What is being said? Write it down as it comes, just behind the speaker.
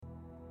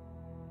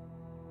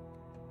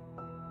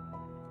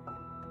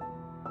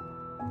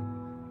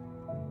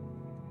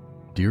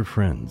Dear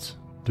friends,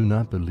 do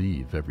not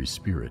believe every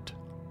spirit,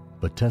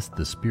 but test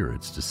the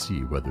spirits to see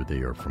whether they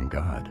are from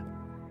God,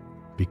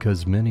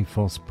 because many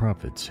false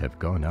prophets have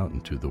gone out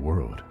into the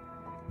world.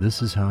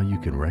 This is how you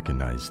can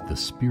recognize the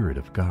Spirit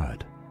of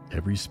God.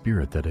 Every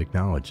spirit that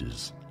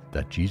acknowledges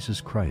that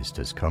Jesus Christ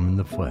has come in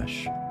the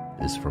flesh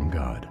is from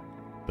God,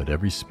 but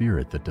every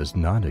spirit that does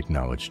not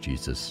acknowledge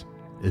Jesus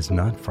is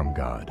not from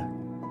God.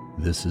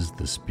 This is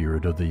the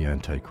spirit of the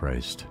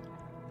Antichrist,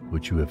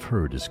 which you have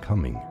heard is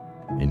coming,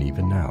 and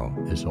even now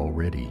is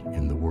already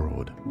in the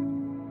world.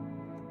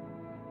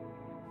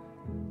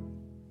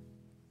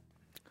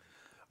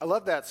 I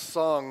love that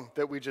song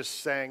that we just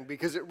sang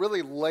because it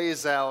really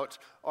lays out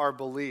our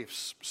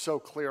beliefs so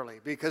clearly.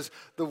 Because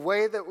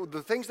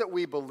the things that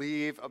we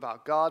believe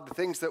about God, the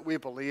things that we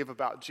believe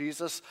about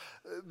Jesus,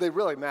 they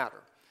really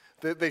matter.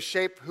 They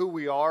shape who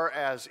we are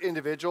as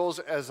individuals,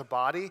 as a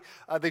body.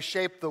 They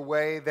shape the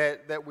way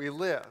that we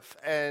live.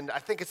 And I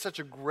think it's such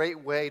a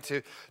great way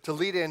to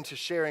lead into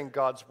sharing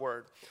God's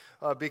word.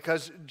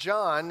 Because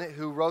John,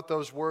 who wrote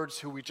those words,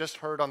 who we just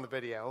heard on the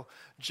video,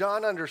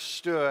 John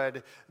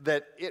understood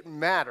that it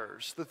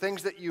matters. The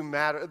things that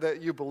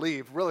you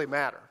believe really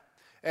matter.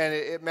 And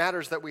it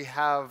matters that we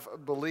have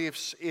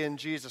beliefs in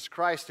Jesus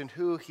Christ and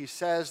who he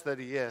says that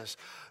he is.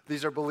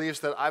 These are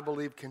beliefs that I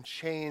believe can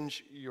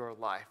change your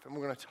life. And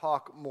we're going to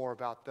talk more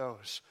about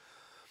those.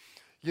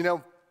 You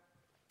know,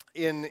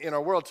 in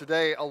our world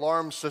today,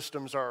 alarm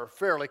systems are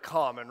fairly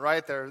common,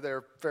 right?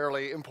 They're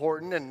fairly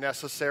important and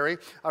necessary.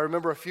 I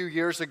remember a few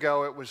years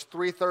ago, it was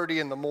 3:30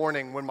 in the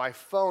morning when my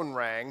phone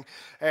rang,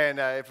 and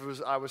I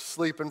was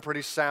sleeping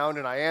pretty sound,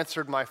 and I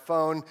answered my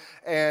phone,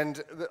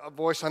 and a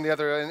voice on the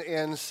other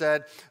end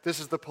said, "This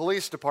is the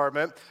police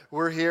department.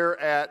 We're here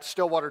at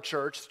Stillwater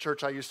Church, the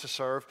church I used to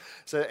serve,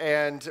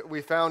 and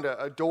we found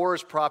a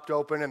doors propped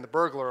open and the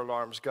burglar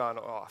alarm's gone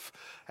off.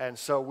 And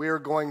so we're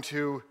going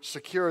to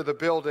secure the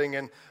building,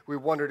 and we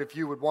wondered if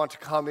you would want to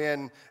come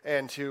in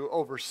and to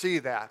oversee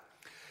that."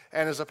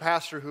 And as a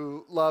pastor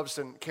who loves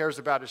and cares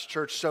about his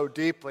church so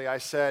deeply, I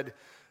said,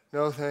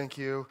 "No, thank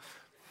you.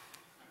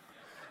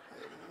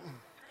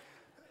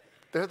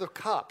 They're the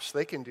cops.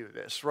 They can do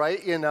this,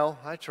 right? You know,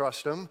 I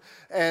trust them."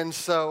 And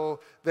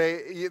so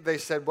they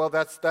said, "Well,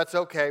 that's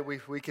okay.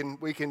 We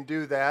can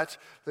do that."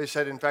 They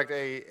said, in fact,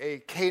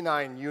 a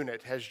K-9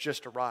 unit has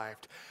just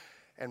arrived.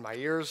 And my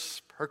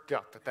ears perked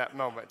up at that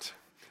moment,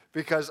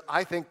 because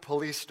I think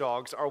police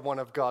dogs are one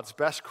of God's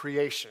best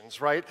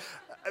creations, right?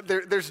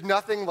 There's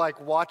nothing like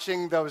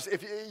watching those.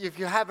 If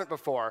you haven't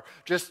before,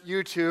 just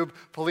YouTube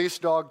police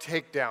dog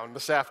takedown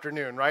this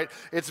afternoon, right?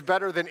 It's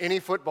better than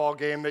any football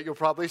game that you'll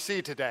probably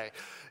see today.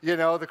 You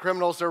know, the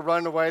criminals are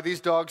running away.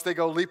 These dogs, they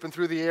go leaping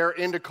through the air,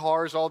 into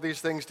cars, all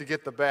these things to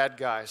get the bad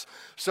guys.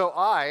 So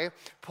I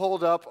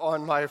pulled up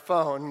on my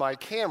phone my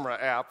camera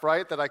app,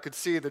 right, that I could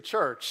see the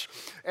church.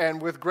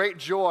 And with great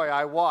joy,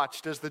 I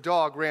watched as the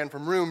dog ran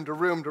from room to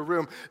room to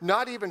room,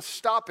 not even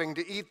stopping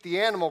to eat the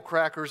animal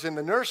crackers in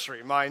the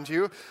nursery, mind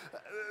you.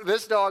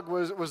 This dog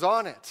was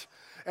on it.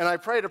 And I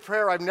prayed a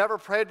prayer I've never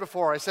prayed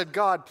before. I said,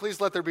 "God, please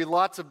let there be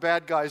lots of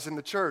bad guys in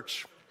the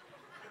church."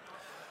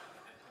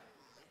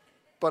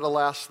 But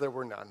alas, there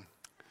were none.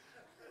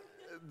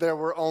 There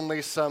were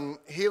only some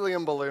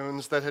helium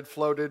balloons that had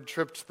floated,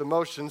 tripped the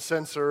motion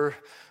sensor,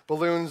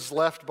 balloons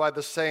left by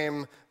the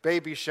same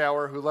baby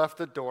shower who left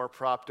the door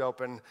propped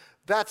open.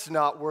 That's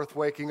not worth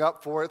waking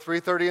up for at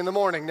 3:30 in the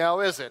morning, now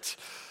is it?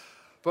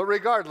 But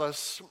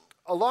regardless,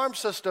 alarm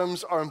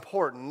systems are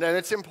important, and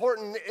it's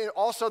important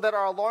also that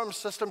our alarm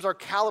systems are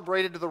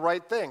calibrated to the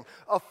right thing.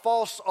 A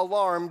false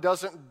alarm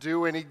doesn't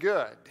do any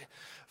good.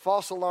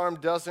 False alarm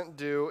doesn't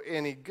do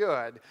any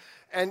good.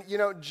 And, you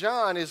know,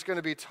 John is going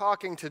to be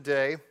talking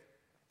today,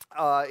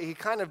 he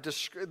kind of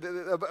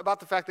about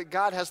the fact that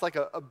God has like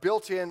a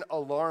built-in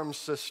alarm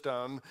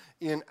system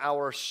in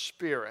our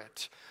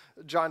spirit.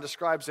 John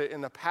describes it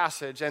in the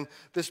passage. And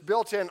this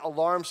built-in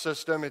alarm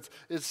system,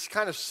 it's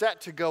kind of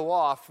set to go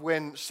off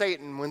when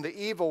Satan, when the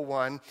evil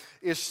one,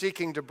 is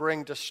seeking to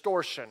bring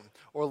distortion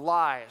or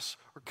lies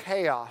or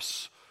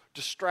chaos,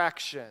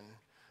 distraction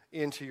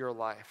into your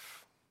life.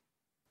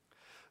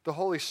 The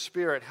Holy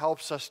Spirit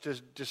helps us to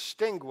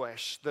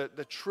distinguish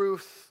the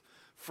truth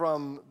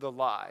from the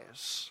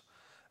lies.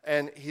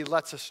 And he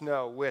lets us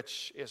know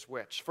which is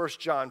which. 1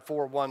 John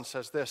 4:1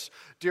 says this,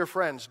 "Dear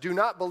friends, do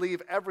not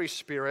believe every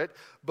spirit,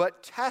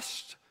 but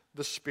test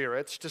the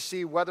spirits to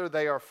see whether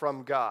they are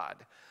from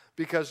God,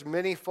 because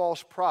many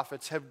false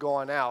prophets have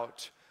gone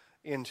out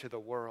into the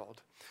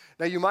world."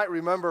 Now, you might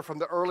remember from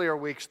the earlier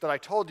weeks that I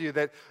told you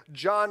that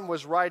John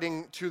was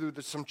writing to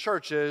some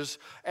churches,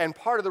 and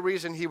part of the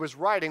reason he was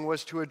writing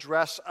was to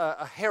address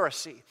a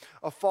heresy,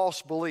 a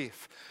false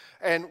belief.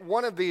 And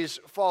one of these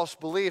false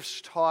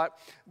beliefs taught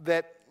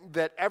that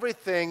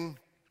everything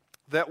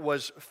that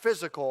was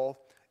physical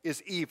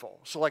is evil.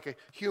 So like a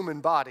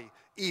human body,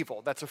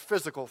 evil, that's a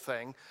physical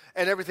thing.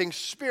 And everything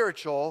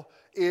spiritual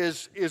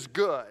is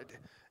good.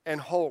 and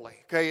holy.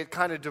 Okay, it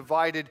kind of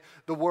divided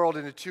the world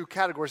into two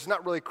categories. It's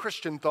not really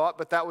Christian thought,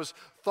 but that was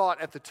thought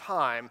at the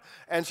time.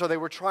 And so they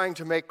were trying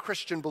to make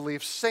Christian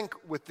beliefs sync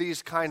with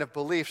these kind of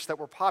beliefs that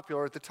were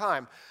popular at the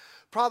time.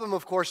 Problem,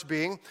 of course,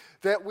 being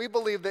that we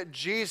believe that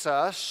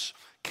Jesus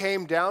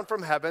came down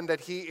from heaven,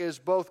 that he is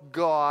both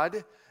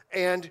God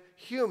and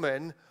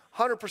human,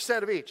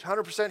 100% of each,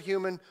 100%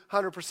 human,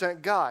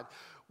 100% God.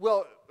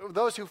 Well,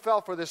 those who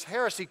fell for this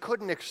heresy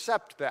couldn't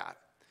accept that,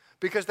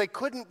 because they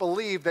couldn't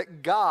believe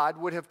that God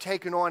would have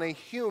taken on a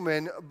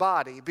human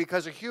body,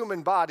 because a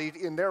human body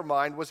in their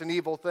mind was an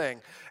evil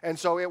thing. And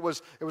so it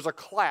was a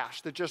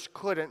clash that just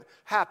couldn't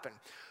happen.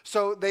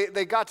 So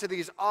they got to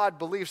these odd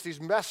beliefs, these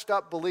messed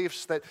up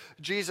beliefs that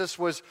Jesus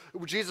was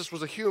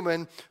a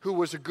human who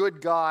was a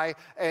good guy,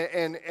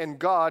 and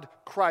God,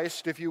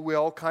 Christ, if you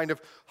will, kind of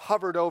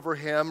hovered over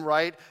him,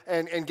 right,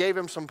 and gave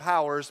him some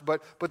powers,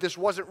 but this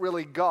wasn't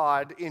really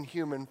God in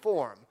human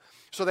form.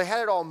 So they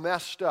had it all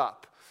messed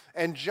up.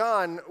 And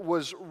John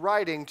was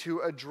writing to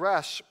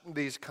address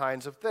these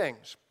kinds of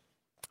things.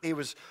 He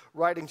was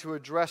writing to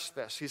address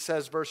this. He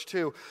says, verse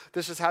 2,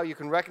 this is how you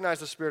can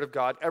recognize the Spirit of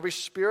God. Every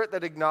spirit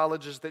that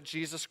acknowledges that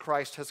Jesus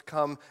Christ has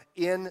come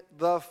in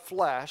the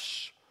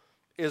flesh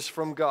is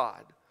from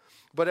God.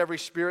 But every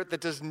spirit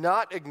that does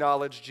not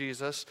acknowledge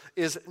Jesus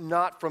is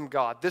not from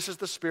God. This is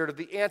the spirit of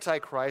the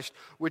Antichrist,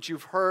 which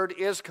you've heard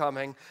is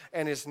coming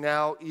and is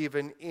now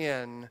even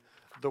in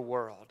the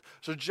world.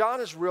 So John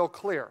is real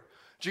clear.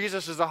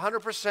 Jesus is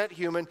 100%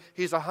 human.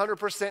 He's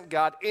 100%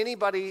 God.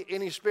 Anybody,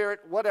 any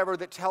spirit, whatever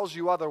that tells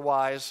you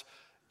otherwise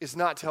is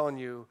not telling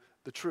you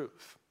the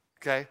truth,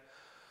 okay?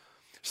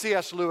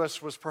 C.S.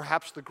 Lewis was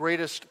perhaps the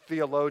greatest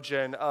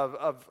theologian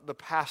of the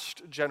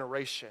past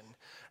generation,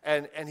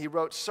 and he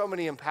wrote so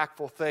many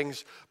impactful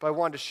things, but I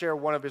wanted to share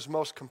one of his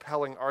most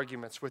compelling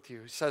arguments with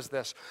you. He says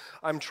this,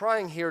 I'm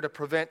trying here to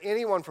prevent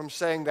anyone from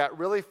saying that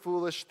really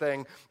foolish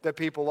thing that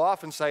people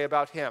often say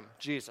about him,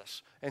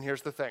 Jesus. And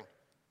here's the thing.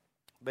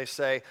 They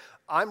say,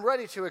 I'm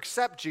ready to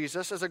accept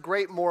Jesus as a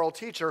great moral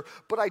teacher,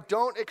 but I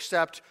don't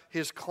accept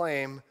his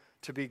claim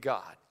to be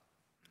God.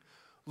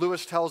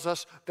 Lewis tells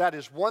us that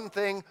is one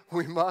thing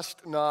we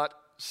must not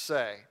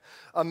say.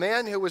 A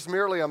man who was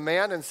merely a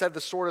man and said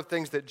the sort of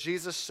things that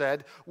Jesus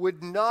said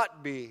would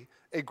not be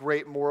a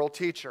great moral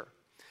teacher.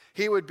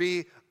 He would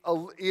be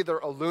either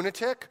a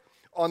lunatic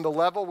on the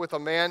level with a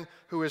man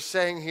who is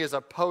saying he is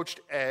a poached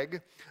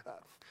egg.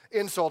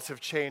 Insults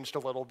have changed a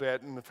little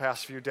bit in the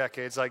past few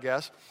decades, I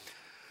guess.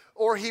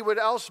 Or he would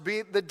else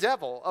be the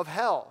devil of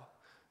hell.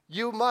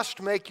 You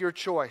must make your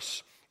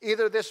choice.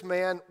 Either this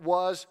man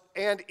was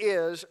and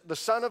is the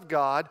Son of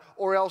God,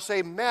 or else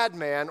a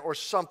madman or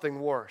something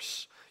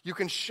worse. You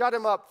can shut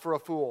him up for a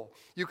fool.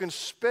 You can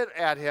spit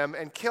at him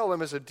and kill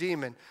him as a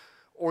demon,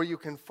 or you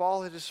can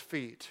fall at his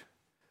feet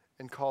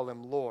and call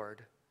him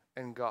Lord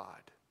and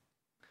God.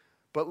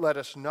 But let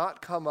us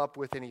not come up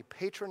with any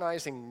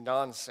patronizing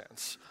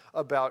nonsense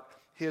about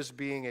his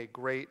being a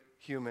great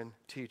human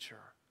teacher.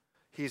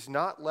 He's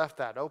not left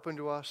that open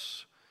to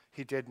us.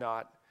 He did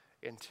not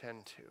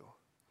intend to.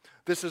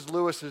 This is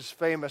Lewis's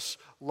famous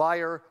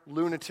liar,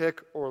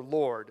 lunatic, or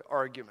Lord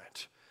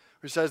argument,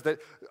 who says that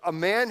a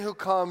man who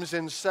comes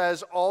and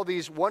says all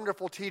these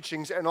wonderful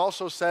teachings and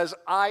also says,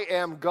 I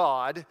am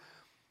God,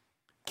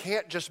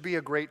 can't just be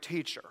a great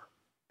teacher.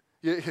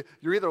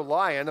 You're either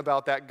lying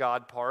about that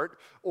God part,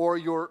 or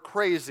you're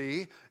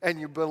crazy and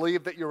you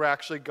believe that you're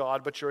actually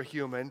God, but you're a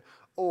human,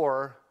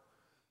 or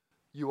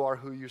you are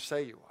who you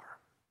say you are.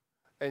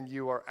 And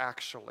you are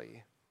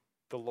actually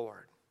the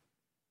Lord.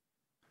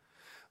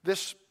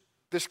 This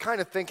kind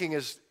of thinking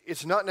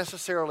it's not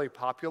necessarily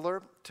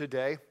popular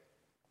today,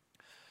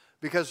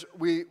 because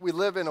we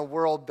live in a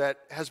world that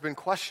has been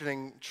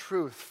questioning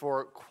truth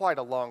for quite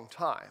a long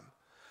time.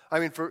 I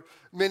mean, for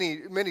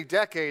many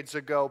decades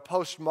ago,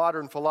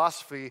 postmodern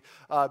philosophy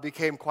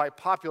became quite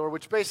popular,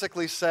 which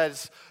basically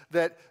says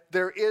that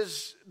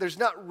there's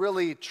not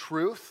really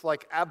truth,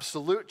 like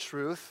absolute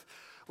truth.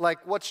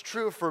 Like what's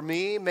true for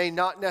me may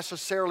not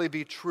necessarily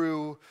be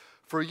true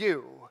for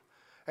you.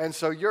 And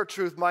so your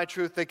truth, my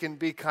truth, they can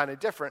be kind of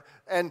different.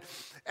 And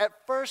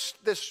at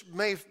first, this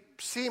may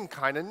seem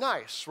kind of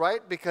nice, right?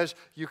 Because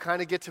you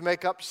kind of get to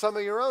make up some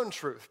of your own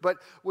truth. But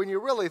when you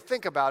really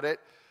think about it,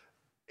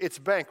 it's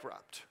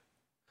bankrupt.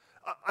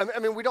 I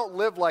mean, we don't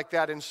live like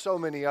that in so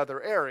many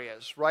other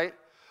areas, right?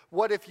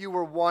 What if you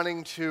were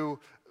wanting to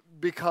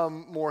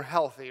become more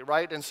healthy,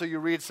 right? And so you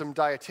read some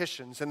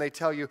dietitians and they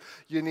tell you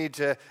you need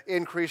to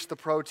increase the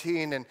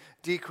protein and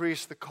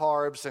decrease the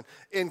carbs and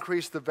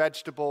increase the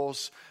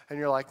vegetables. And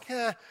you're like,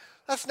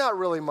 that's not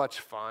really much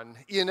fun.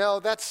 You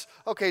know, that's,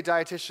 okay,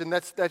 dietitian,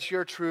 that's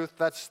your truth.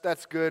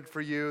 That's good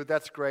for you.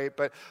 That's great.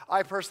 But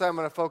I personally, I'm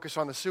going to focus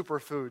on the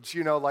superfoods,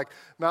 you know, like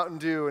Mountain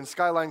Dew and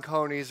Skyline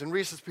Conies and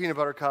Reese's Peanut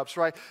Butter Cups,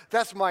 right?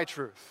 That's my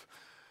truth.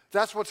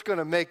 That's what's going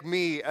to make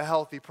me a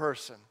healthy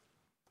person.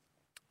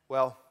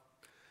 Well,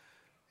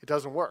 it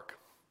doesn't work.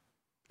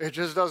 It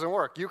just doesn't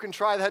work. You can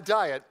try that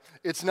diet.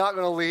 It's not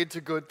going to lead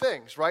to good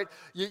things, right?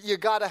 You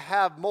got to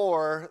have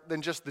more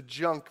than just the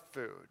junk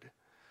food.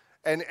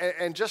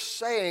 And just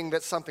saying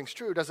that something's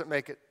true doesn't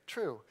make it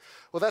true.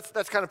 Well,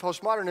 that's kind of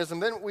postmodernism.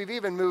 Then we've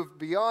even moved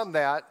beyond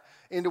that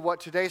into what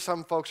today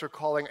some folks are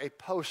calling a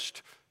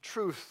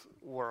post-truth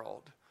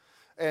world.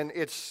 And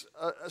it's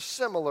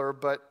similar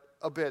but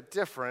a bit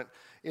different.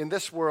 In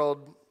this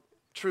world,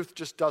 truth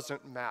just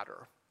doesn't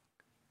matter.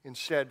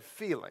 Instead,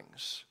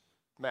 feelings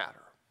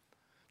matter.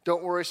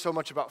 Don't worry so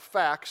much about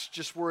facts,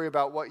 just worry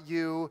about what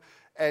you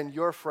and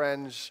your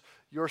friends,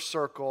 your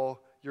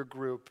circle, your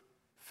group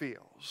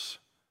feels.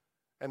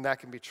 And that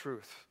can be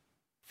truth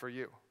for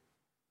you.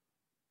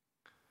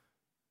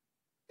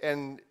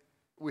 And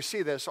we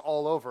see this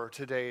all over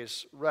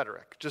today's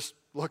rhetoric. Just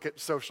look at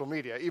social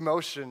media.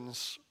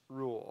 Emotions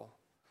rule.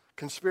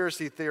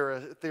 Conspiracy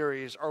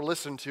theories are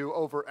listened to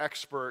over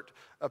expert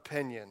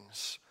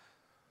opinions.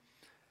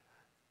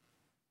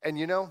 And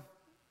you know,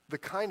 the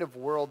kind of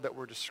world that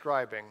we're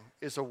describing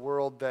is a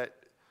world that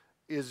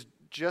is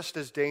just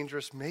as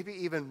dangerous, maybe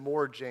even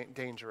more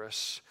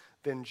dangerous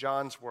than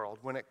John's world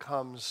when it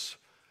comes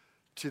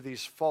to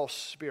these false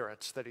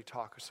spirits that he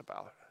talks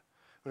about.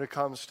 When it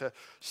comes to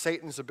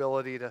Satan's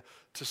ability to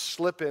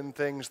slip in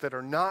things that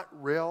are not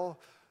real,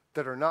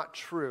 that are not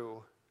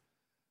true,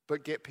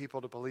 but get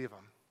people to believe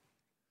them.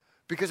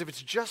 Because if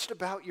it's just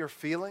about your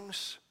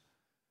feelings,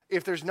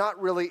 if there's not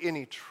really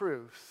any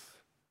truth,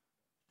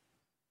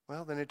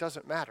 well, then it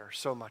doesn't matter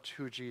so much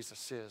who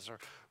Jesus is or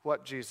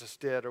what Jesus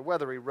did or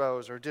whether he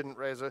rose or didn't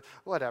raise, or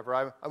whatever.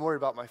 I'm worried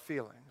about my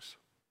feelings.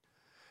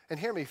 And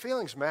hear me,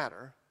 feelings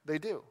matter. They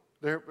do.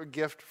 They're a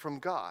gift from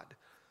God.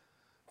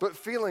 But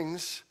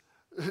feelings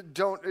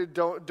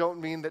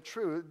don't mean that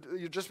truth,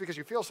 just because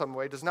you feel some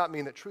way, does not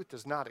mean that truth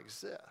does not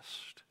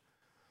exist.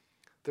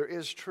 There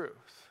is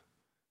truth.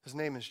 His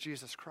name is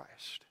Jesus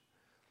Christ.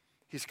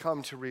 He's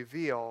come to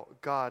reveal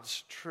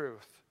God's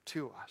truth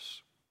to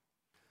us.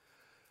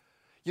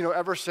 You know,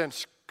 ever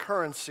since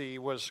currency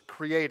was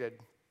created,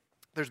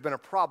 there's been a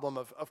problem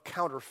of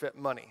counterfeit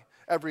money.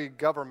 Every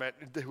government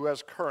who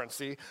has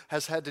currency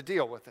has had to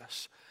deal with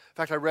this. In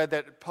fact, I read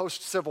that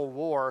post-Civil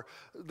War,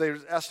 they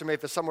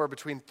estimate that somewhere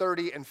between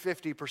 30 and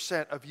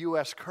 50% of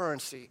U.S.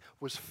 currency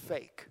was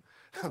fake.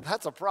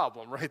 That's a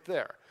problem right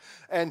there.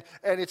 And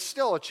it's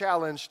still a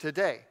challenge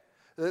today.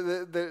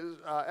 The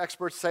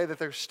experts say that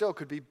there still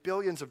could be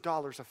billions of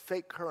dollars of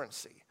fake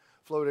currency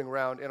floating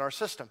around in our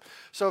system.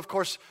 So, of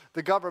course,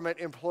 the government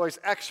employs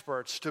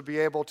experts to be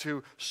able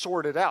to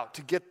sort it out,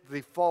 to get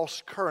the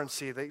false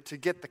currency, to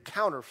get the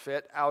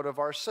counterfeit out of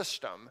our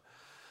system.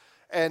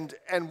 And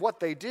what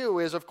they do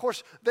is, of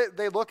course,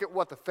 they look at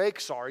what the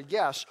fakes are,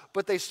 yes,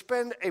 but they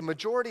spend a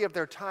majority of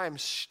their time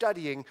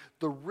studying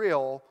the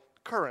real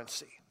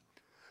currency.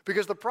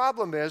 Because the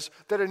problem is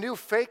that a new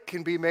fake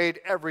can be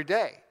made every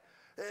day.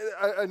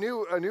 A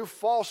new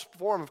false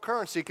form of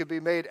currency can be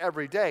made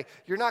every day.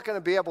 You're not going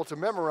to be able to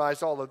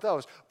memorize all of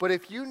those. But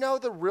if you know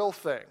the real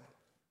thing,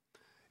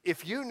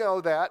 if you know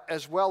that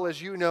as well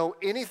as you know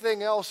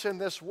anything else in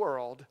this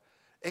world,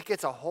 it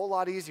gets a whole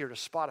lot easier to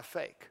spot a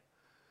fake.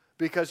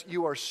 Because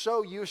you are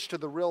so used to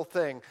the real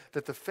thing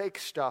that the fake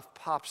stuff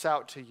pops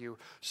out to you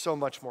so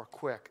much more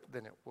quick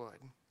than it would.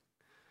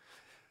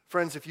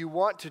 Friends, if you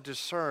want to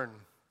discern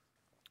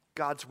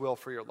God's will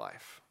for your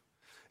life,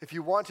 if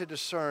you want to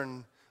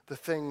discern the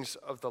things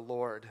of the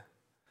Lord,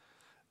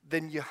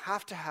 then you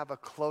have to have a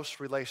close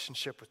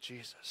relationship with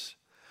Jesus.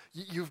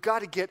 You've got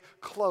to get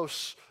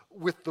close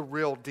with the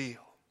real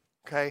deal,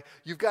 okay?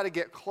 You've got to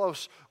get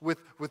close with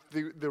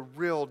the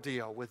real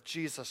deal, with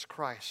Jesus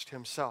Christ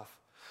himself.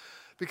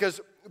 Because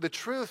the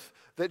truth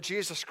that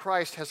Jesus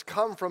Christ has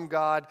come from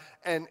God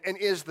and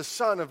is the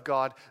Son of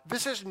God,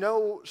 this is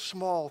no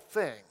small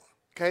thing.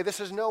 Okay, this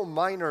is no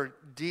minor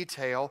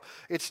detail.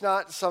 It's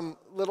not some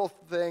little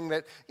thing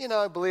that,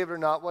 believe it or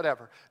not,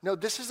 whatever. No,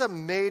 this is a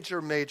major,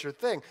 major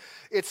thing.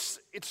 It's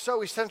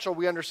so essential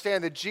we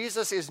understand that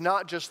Jesus is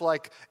not just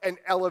like an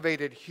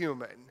elevated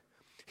human.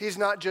 He's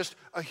not just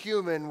a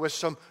human with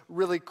some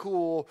really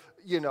cool,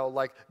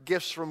 like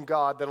gifts from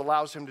God that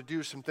allows him to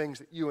do some things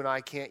that you and I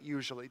can't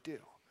usually do.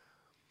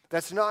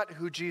 That's not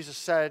who Jesus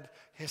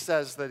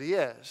says that he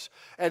is.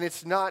 And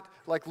it's not,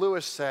 like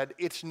Lewis said,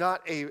 it's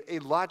not a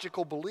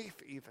logical belief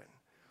even,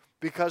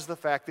 because the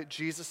fact that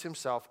Jesus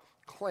himself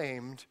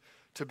claimed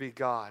to be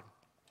God.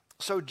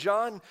 So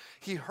John,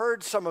 he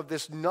heard some of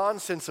this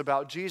nonsense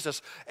about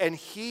Jesus, and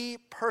he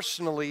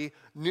personally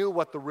knew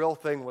what the real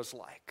thing was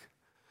like.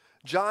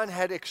 John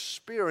had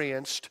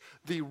experienced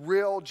the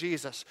real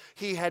Jesus.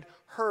 He had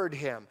heard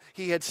him.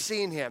 He had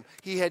seen him.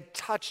 He had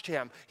touched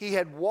him. He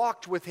had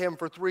walked with him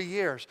for 3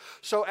 years.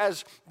 So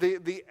as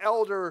the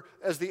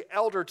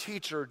elder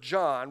teacher,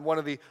 John, one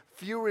of the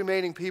few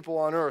remaining people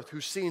on earth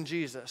who's seen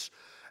Jesus,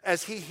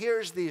 as he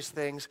hears these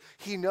things,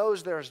 he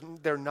knows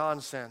they're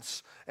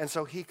nonsense, and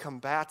so he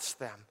combats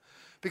them.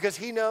 Because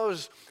he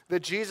knows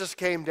that Jesus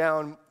came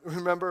down,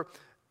 remember,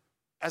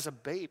 as a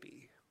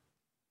baby,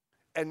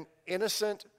 an innocent